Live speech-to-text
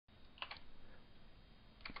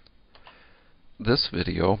This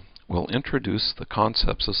video will introduce the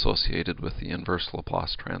concepts associated with the inverse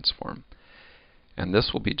Laplace transform. And this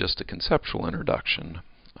will be just a conceptual introduction.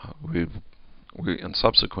 In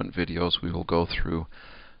subsequent videos we will go through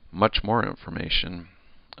much more information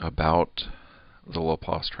about the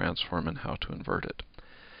Laplace transform and how to invert it.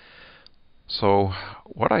 So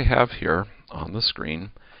what I have here on the screen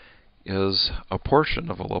is a portion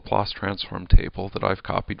of a Laplace transform table that I've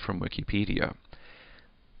copied from Wikipedia.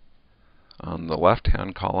 On the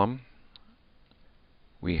left-hand column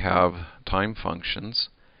we have time functions,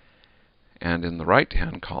 and in the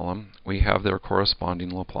right-hand column we have their corresponding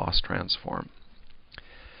Laplace transform.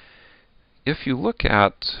 If you look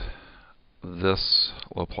at this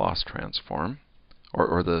Laplace transform,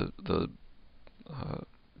 or the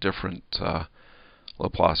different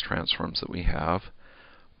Laplace transforms that we have,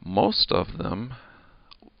 most of them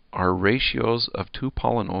are ratios of two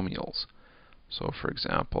polynomials. So for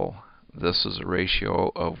example, this is a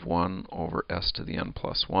ratio of 1 over s to the n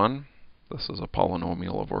plus 1. This is a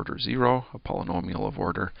polynomial of order 0, a polynomial of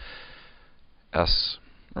order s,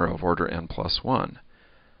 or of order n plus 1.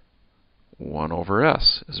 1 over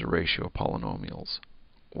s is a ratio of polynomials.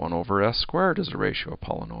 1 over s squared is a ratio of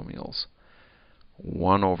polynomials.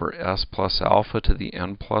 1 over s plus alpha to the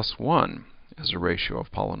n plus 1 is a ratio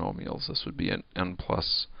of polynomials. This would be an n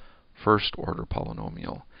plus first order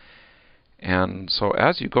polynomial. And so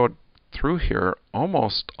as you go through here,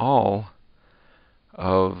 almost all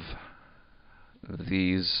of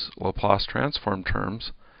these Laplace transform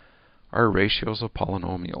terms are ratios of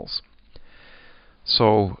polynomials.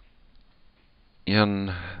 So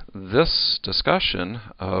in this discussion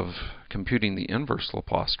of computing the inverse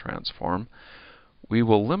Laplace transform, we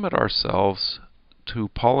will limit ourselves to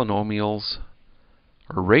polynomials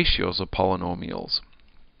or ratios of polynomials.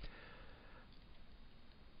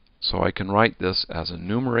 So I can write this as a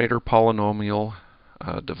numerator polynomial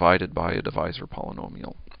divided by a divisor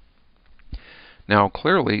polynomial. Now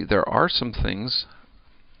clearly there are some things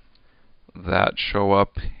that show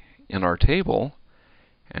up in our table,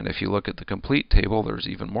 and if you look at the complete table there's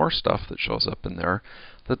even more stuff that shows up in there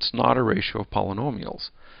that's not a ratio of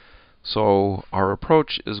polynomials. So our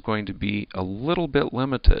approach is going to be a little bit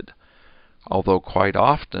limited. Although quite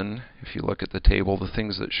often, if you look at the table, the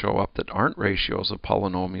things that show up that aren't ratios of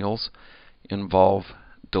polynomials involve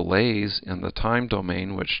delays in the time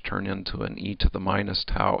domain, which turn into an e to the minus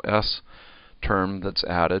tau s term that's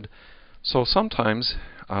added. So sometimes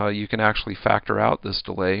you can actually factor out this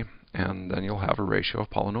delay, and then you'll have a ratio of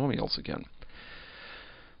polynomials again.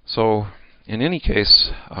 So in any case,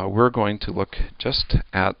 we're going to look just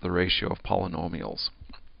at the ratio of polynomials.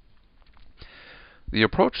 The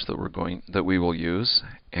approach that we will use,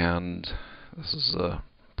 and this is a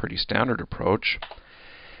pretty standard approach,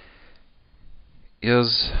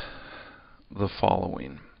 is the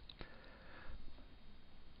following.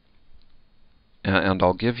 And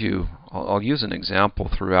I'll use an example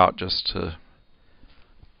throughout just to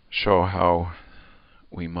show how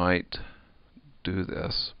we might do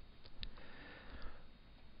this.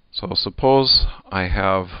 So suppose I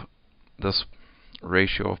have this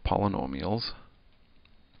ratio of polynomials,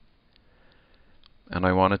 and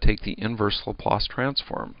I want to take the inverse Laplace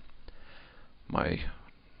transform. My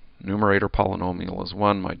numerator polynomial is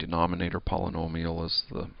 1, my denominator polynomial is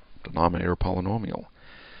the denominator polynomial.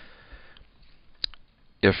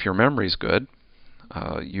 If your memory's good,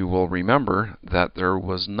 you will remember that there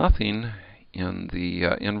was nothing in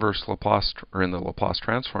the inverse Laplace, or in the Laplace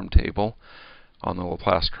transform table on the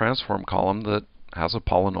Laplace transform column that has a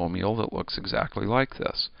polynomial that looks exactly like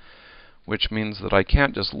this, which means that I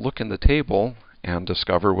can't just look in the table and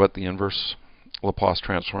discover what the inverse Laplace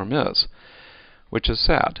transform is, which is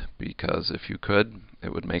sad, because if you could,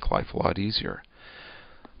 it would make life a lot easier.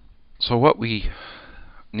 So what we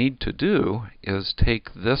need to do is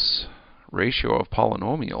take this ratio of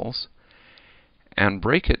polynomials and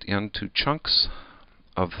break it into chunks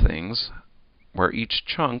of things where each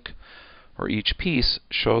chunk or each piece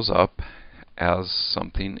shows up as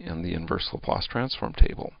something in the inverse Laplace transform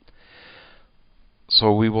table.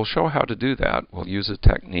 So we will show how to do that. We'll use a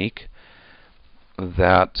technique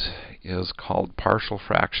that is called partial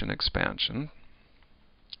fraction expansion.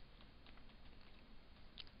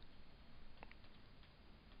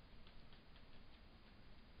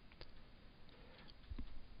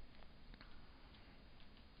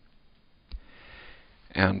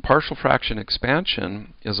 And partial fraction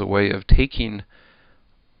expansion is a way of taking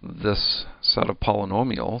this set of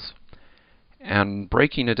polynomials and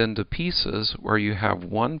breaking it into pieces where you have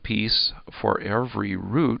one piece for every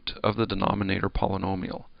root of the denominator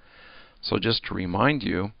polynomial. So just to remind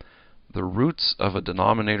you, the roots of a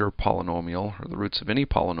denominator polynomial, or the roots of any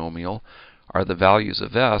polynomial, are the values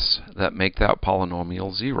of s that make that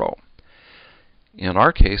polynomial 0. In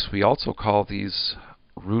our case, we also call these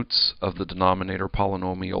roots of the denominator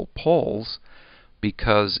polynomial poles,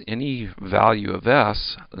 because any value of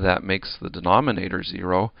s that makes the denominator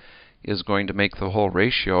 0 is going to make the whole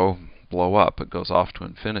ratio blow up. It goes off to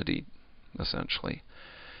infinity, essentially.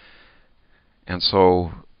 And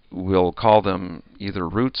so we'll call them either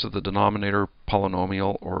roots of the denominator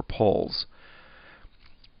polynomial or poles.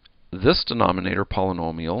 This denominator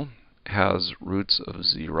polynomial has roots of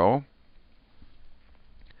 0,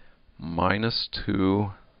 minus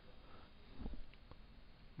 2,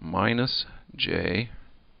 minus j.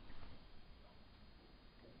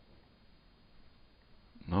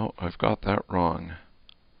 No, I've got that wrong.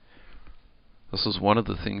 This is one of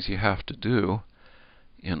the things you have to do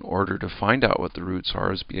in order to find out what the roots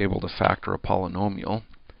are, is be able to factor a polynomial.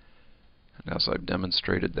 And as I've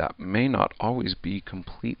demonstrated, that may not always be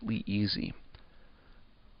completely easy.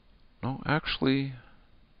 No, actually,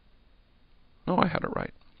 no, I had it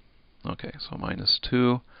right. Okay, so minus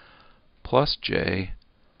 2 plus j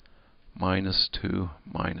minus 2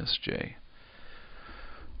 minus j.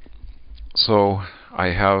 So I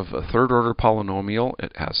have a third order polynomial.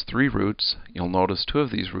 It has 3 roots. You'll notice 2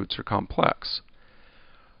 of these roots are complex.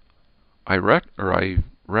 I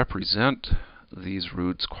represent these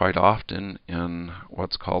roots quite often in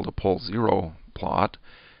what's called a pole 0 plot.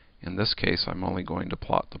 In this case, I'm only going to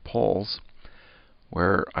plot the poles,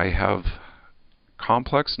 where I have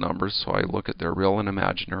complex numbers, so I look at their real and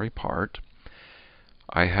imaginary part.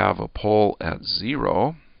 I have a pole at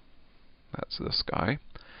 0, that's this guy.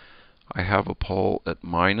 I have a pole at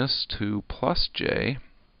minus 2 plus j.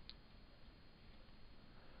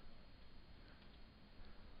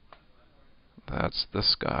 That's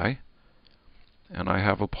this guy. And I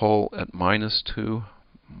have a pole at minus 2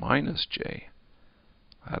 minus j.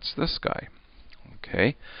 That's this guy.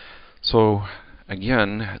 Okay, so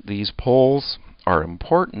again, these poles are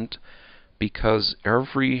important because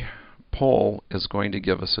every pole is going to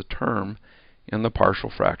give us a term in the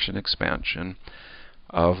partial fraction expansion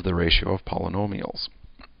of the ratio of polynomials.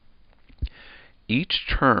 Each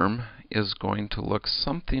term is going to look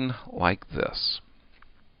something like this,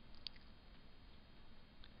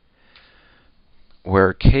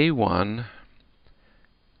 where k1,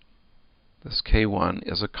 this k1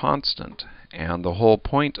 is a constant, and the whole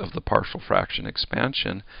point of the partial fraction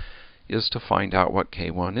expansion is to find out what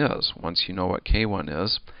k1 is. Once you know what k1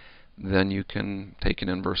 is, then you can take an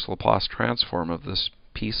inverse Laplace transform of this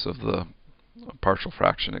piece of the partial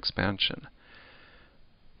fraction expansion.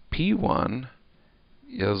 P1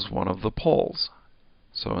 is one of the poles.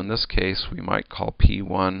 So in this case, we might call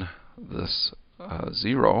P1 this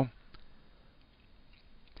 0.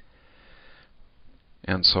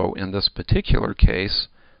 And so in this particular case,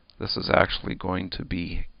 this is actually going to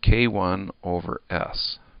be K1 over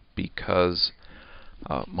S, because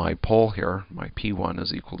my pole here, my P1,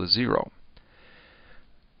 is equal to 0.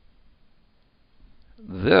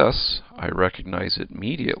 This, I recognize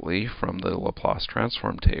immediately from the Laplace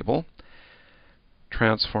transform table,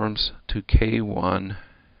 transforms to K1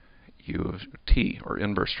 u of t, or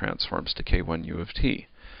inverse transforms to K1 u of t.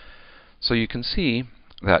 So you can see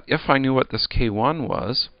that if I knew what this K1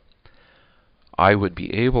 was, I would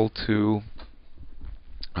be able to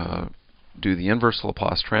do the inverse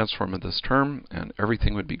Laplace transform of this term, and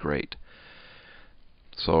everything would be great.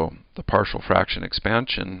 So the partial fraction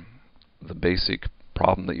expansion, the basic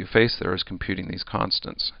problem that you face there is computing these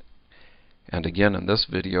constants. And again, in this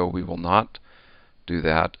video, we will not do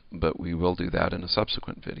that, but we will do that in a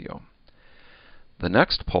subsequent video. The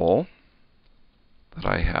next pole that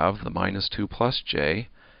I have, the minus 2 plus j,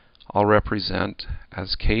 I'll represent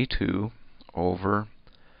as K2 over,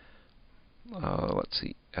 let's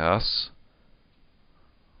see, S.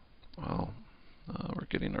 Well, we're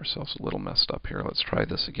getting ourselves a little messed up here. Let's try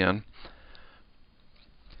this again.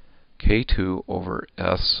 K2 over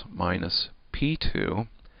S minus P2.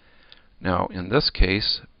 Now, in this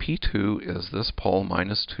case, P2 is this pole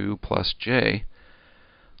minus 2 plus j.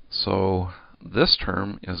 So this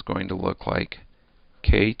term is going to look like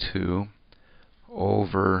K2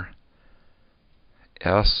 over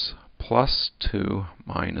S plus 2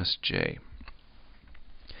 minus j.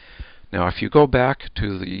 Now, if you go back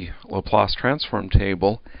to the Laplace transform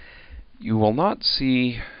table, you will not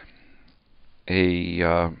see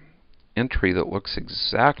a entry that looks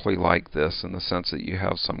exactly like this, in the sense that you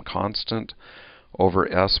have some constant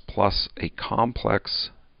over S plus a complex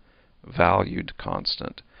valued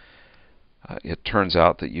constant. It turns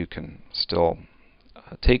out that you can still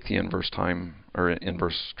take the inverse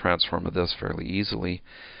transform of this fairly easily,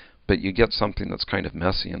 but you get something that's kind of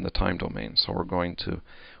messy in the time domain. So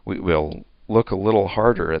we'll look a little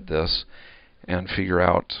harder at this and figure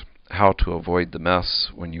out how to avoid the mess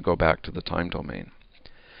when you go back to the time domain.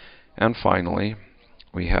 And finally,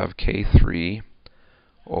 we have K3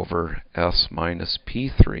 over S minus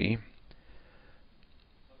P3,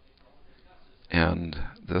 and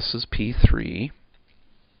this is P3.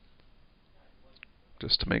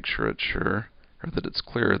 Just to make sure that it's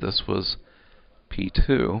clear, this was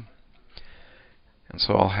P2. And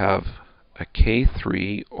so I'll have a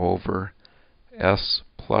K3 over S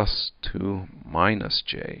plus 2 minus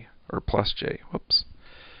J, or plus J, whoops.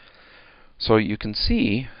 So you can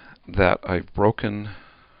see that I've broken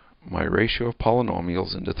my ratio of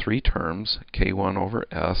polynomials into three terms: K1 over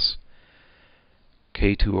S,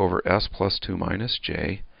 K2 over S plus 2 minus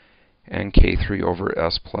J, and K3 over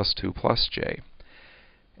S plus 2 plus J.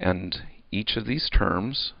 And each of these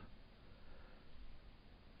terms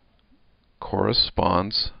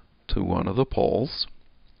corresponds to one of the poles,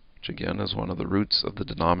 which again is one of the roots of the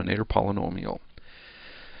denominator polynomial.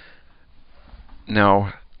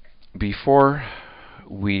 Now, before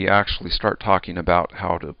we actually start talking about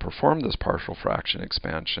how to perform this partial fraction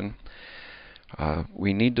expansion,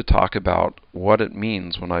 we need to talk about what it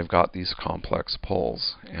means when I've got these complex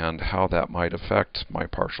poles and how that might affect my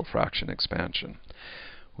partial fraction expansion.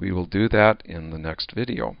 We will do that in the next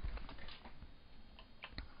video.